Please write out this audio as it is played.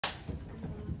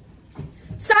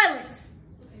Silence.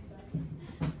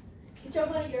 Get your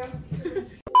money, girl.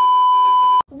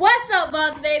 What's up,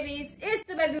 boss babies? It's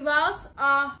the baby boss,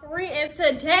 Arii, and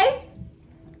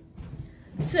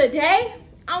today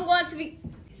I'm going to be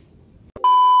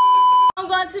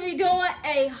doing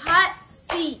a hot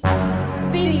seat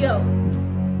video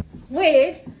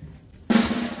with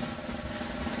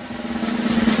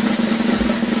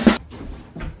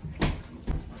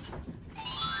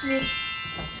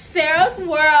Sarah's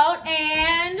World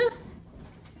and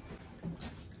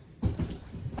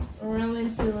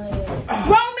Roman Tulip.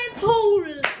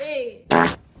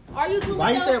 Are you Tulip?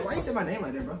 Why you say my name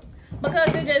like that, bro?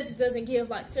 Because it just doesn't give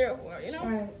like Sarah World, you know?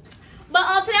 Right.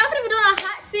 But today I'm gonna be doing a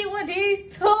hot seat with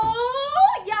these two,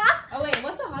 yeah. Oh wait,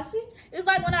 what's a hot seat? It's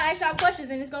like when I ask y'all questions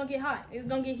and it's gonna get hot. It's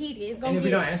gonna get heated. It's gonna And if we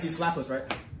don't answer, you slap us, right?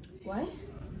 What?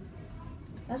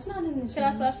 That's not in the Can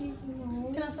I slap you?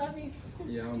 No. Can I slap you?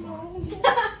 Yeah, I'm on.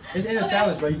 It's in a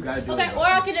challenge, bro. You gotta do it. Okay, or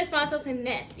I can just find something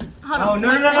nasty. Hold Oh, on.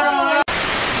 no.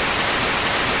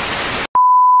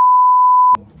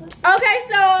 Okay,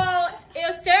 so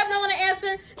if Sarah don't want to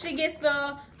answer, she gets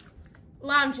the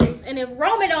lime juice. And if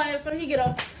Roman don't answer, he get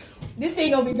a... This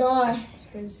thing gonna be gone.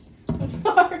 Cause I'm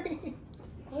sorry.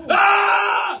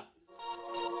 Ah!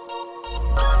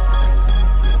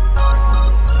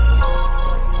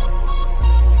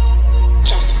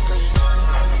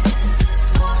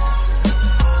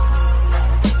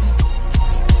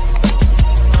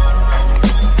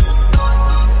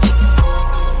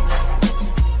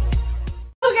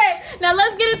 Now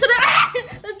let's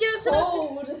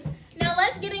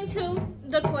get into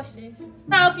the questions.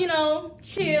 Now, if you know,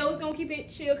 chill. We're gonna keep it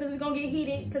chill because it's gonna get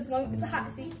heated because it's a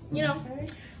hot seat, you know.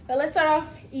 But let's start off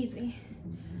easy.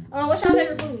 What's your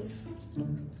favorite foods?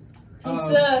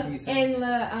 Pizza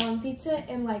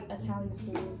and like Italian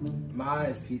food. Mine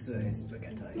is pizza and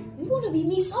spaghetti. You wanna be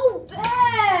me so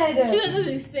bad. She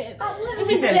literally said that.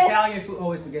 She said Italian food,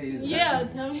 always spaghetti is Italian. Yeah,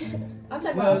 tell me. I'm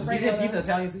talking Well, about you said pizza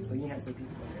Italian too, so you have some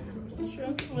pizza.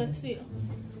 True. Let's see.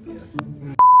 Yeah.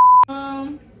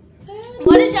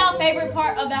 What is y'all favorite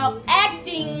part about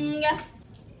acting?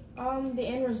 The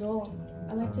end result.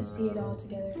 I like to see it all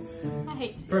together. I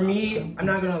hate. For me, I'm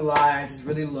not gonna lie, I just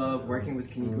really love working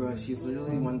with Kanikra. She's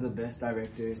literally one of the best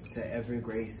directors to ever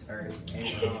grace Earth. And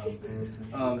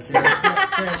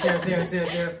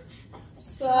Sarah.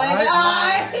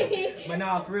 But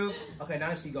now for real, okay, now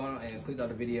that she's gone and clicked out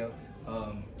the video,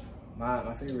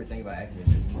 my favorite thing about acting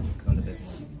is just me, because I'm the best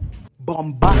one.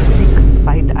 Bombastic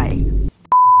side eye.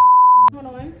 Hold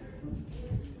on.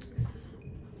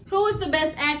 Who is the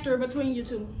best actor between you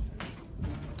two?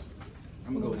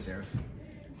 I'm gonna go with Sarah.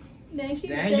 Dang, you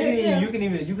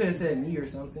could have said me or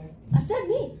something. I said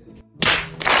me.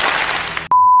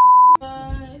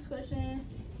 Next question.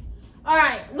 All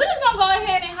right, we're just gonna go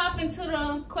ahead and hop into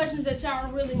the questions that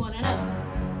y'all really want to know.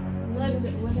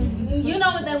 You know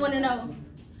what they want to know.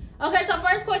 Okay, so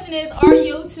first question is, are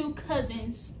you two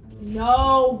cousins?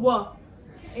 No.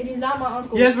 It is not my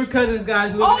uncle. Yes, we're cousins,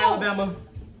 guys. We live in Alabama.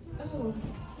 Oh.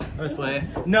 I was playing.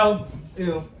 No.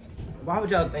 Ew. Why would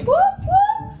y'all think? Whoop,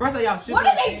 whoop. First of all, y'all shipping What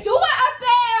us. are they doing up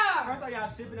there? First of all, y'all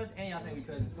shipping us and y'all think we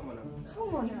cousins. Come on now.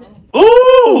 Come on now.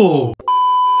 Ooh!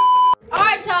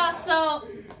 Alright, y'all, so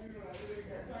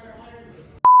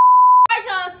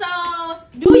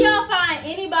do y'all find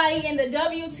anybody in the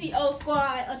WTO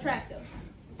squad attractive?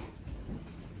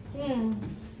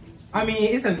 I mean,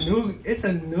 it's a new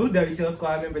WTO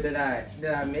squad member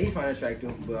that I may find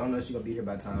attractive, but I don't know if she's gonna be here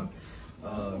by time.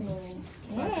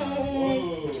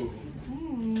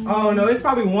 Oh no, it's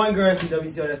probably one girl from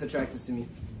WTO that's attractive to me.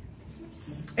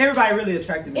 Everybody really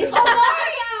attractive. It's Arii.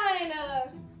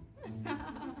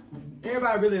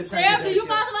 Everybody really attractive. Sarah, do you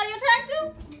find somebody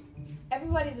attractive?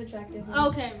 Everybody's attractive.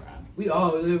 Okay, bro. We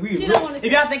really, don't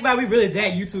if y'all think about it, we really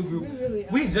that YouTube group. We really are.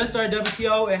 We just started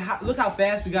WTO and look how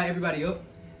fast we got everybody up.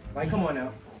 Like, come on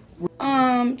now.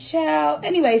 Child.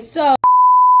 Anyway, so.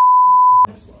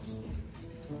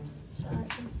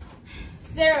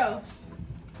 Sarah,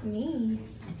 Me?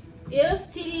 if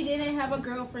TD didn't have a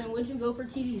girlfriend, would you go for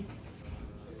TD?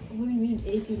 What do you mean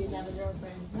if he didn't have a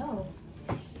girlfriend? No.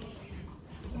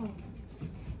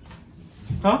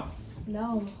 Huh?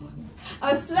 No.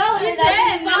 I'm smelling it.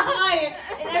 said I'm fire.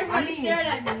 And everybody's staring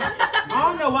at me. I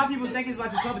don't know why people think it's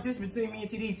like a competition between me and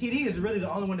TD. TD is really the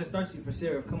only one that's thirsty for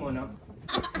Sarah. Come on now.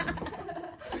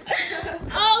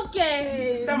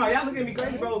 Okay. Tell me, y'all looking at me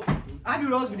crazy, bro. I do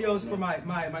those videos for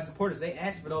my supporters. They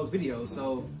ask for those videos.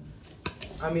 So,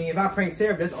 I mean, if I prank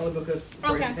Sarah, that's only because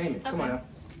for entertainment. Come on now.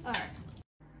 All right.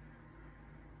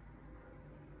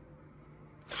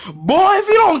 Boy, if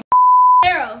you don't.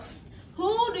 Sarah,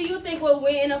 who do you think will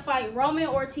win in a fight, Roman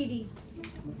or TD?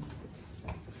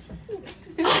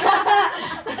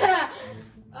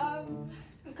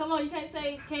 Come on, you can't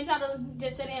try to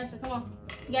just say the answer. Come on.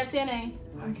 You gotta say your name.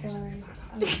 I'm sorry.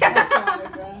 I'm sorry,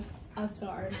 bro. I'm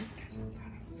sorry.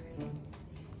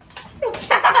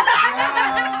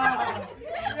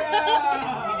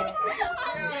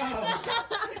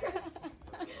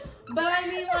 But I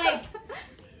mean, like,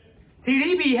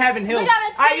 TD be having help. We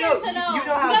gotta see it to know. You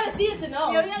know how. you gotta see it to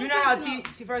know. Yeah, You know how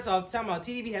first off, talking about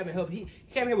TD be having help. He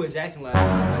came here with Jackson last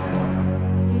time. Like,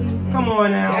 come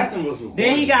on now. Jackson was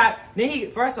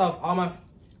First off, all my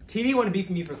TD want to be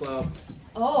for me for club.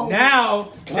 Oh.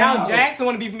 Now Jackson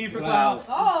want to be for me for cloud.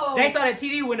 Oh. They saw that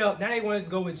TD went up. Now they want to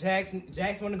go with Jackson.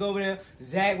 Jackson want to go over there.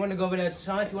 Zach want to go over there.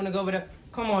 Chauncey want to go over there.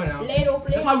 Come on now.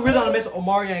 That's why we really want to miss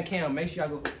Omari and Cam. Make sure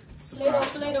y'all go subscribe.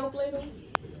 Play-Doh.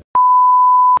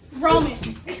 Roman.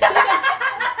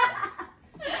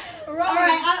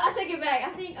 Alright, I'll take it back. I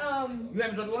think, You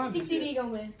haven't drawn the line. TCD gonna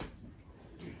win.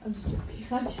 I'm just joking.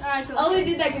 Alright, so I only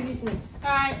did that because you flipped.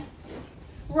 alright.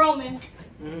 Roman.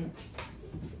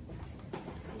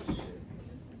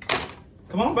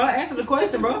 Come on, bro. Answer the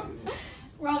question, bro.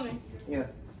 Roman. Yeah.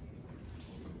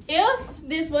 If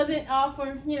this wasn't all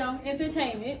for,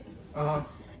 entertainment,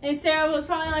 and Sarah was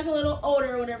probably like a little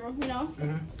older or whatever,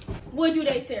 would you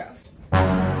date Sarah?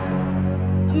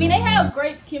 I mean, they have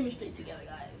great chemistry together,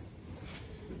 guys.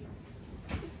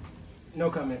 No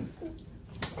comment.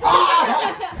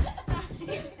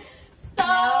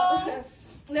 So,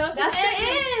 that's the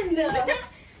end.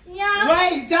 Yeah.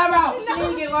 Wait, time out. She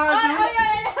didn't get one.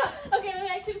 Yeah. Okay, let me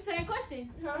ask you the same question.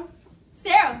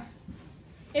 Sarah,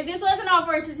 if this wasn't all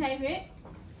for entertainment,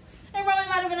 and Roman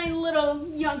might have been a little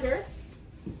younger,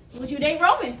 would you date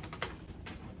Roman?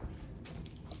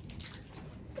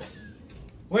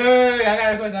 Wait. I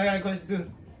got a question too.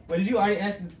 But did you already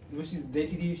ask? Was she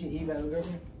date TD if she eat by a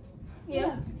girlfriend?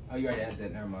 Yeah. Oh, you already asked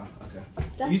that. Never mind. Okay.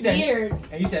 That's you said, weird.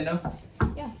 And you said no.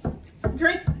 Yeah.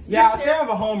 Drinks. Yeah, Sarah have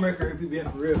a homewrecker if we being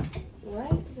for real.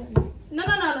 What? Is that mean? No.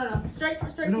 Straight You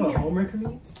know from what here. homewrecker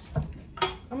means?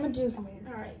 I'm gonna do it from here.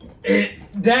 All right.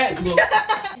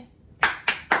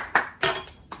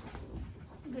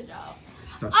 Good job.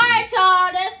 All right,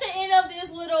 y'all. That's the end of this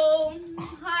little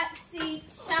hot seat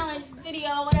challenge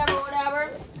video,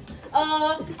 whatever.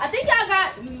 I think y'all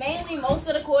got mainly most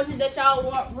of the questions that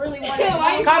y'all really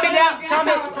wanted. Comment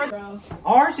down.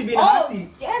 R should be in the hot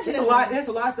seat. Definitely. There's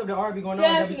a lot of stuff that R be going on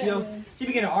in WCO. She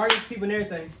be getting arguments, people and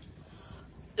everything.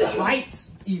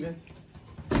 Fights, even.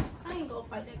 I ain't gonna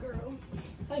fight that girl.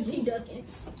 She ducking.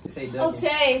 Say ducking. Oh,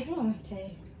 Tay. Oh,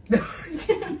 Tay.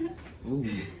 Ooh. I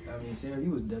mean, Sarah, you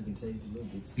was ducking Tay for a little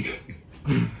bit. I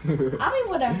mean,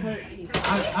 what I heard.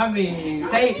 I mean,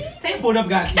 Tay pulled up,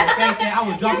 got your face, said, I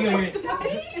would drop you in here.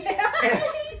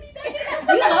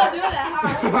 You love doing that,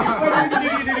 huh? Do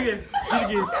it again. That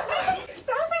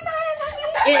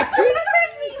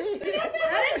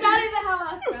is not even how I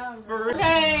sound. For real.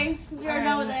 Okay, you're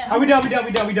done with that. Are we done? We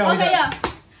done. Okay, yeah.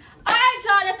 Alright,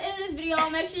 y'all, that's the end of this video.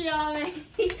 Make sure y'all make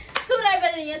today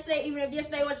better than yesterday, even if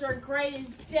yesterday was your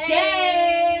greatest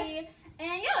day.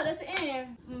 And yeah, that's the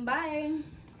end. Bye.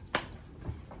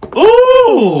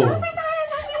 Ooh!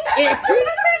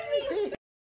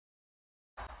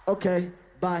 Okay,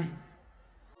 bye.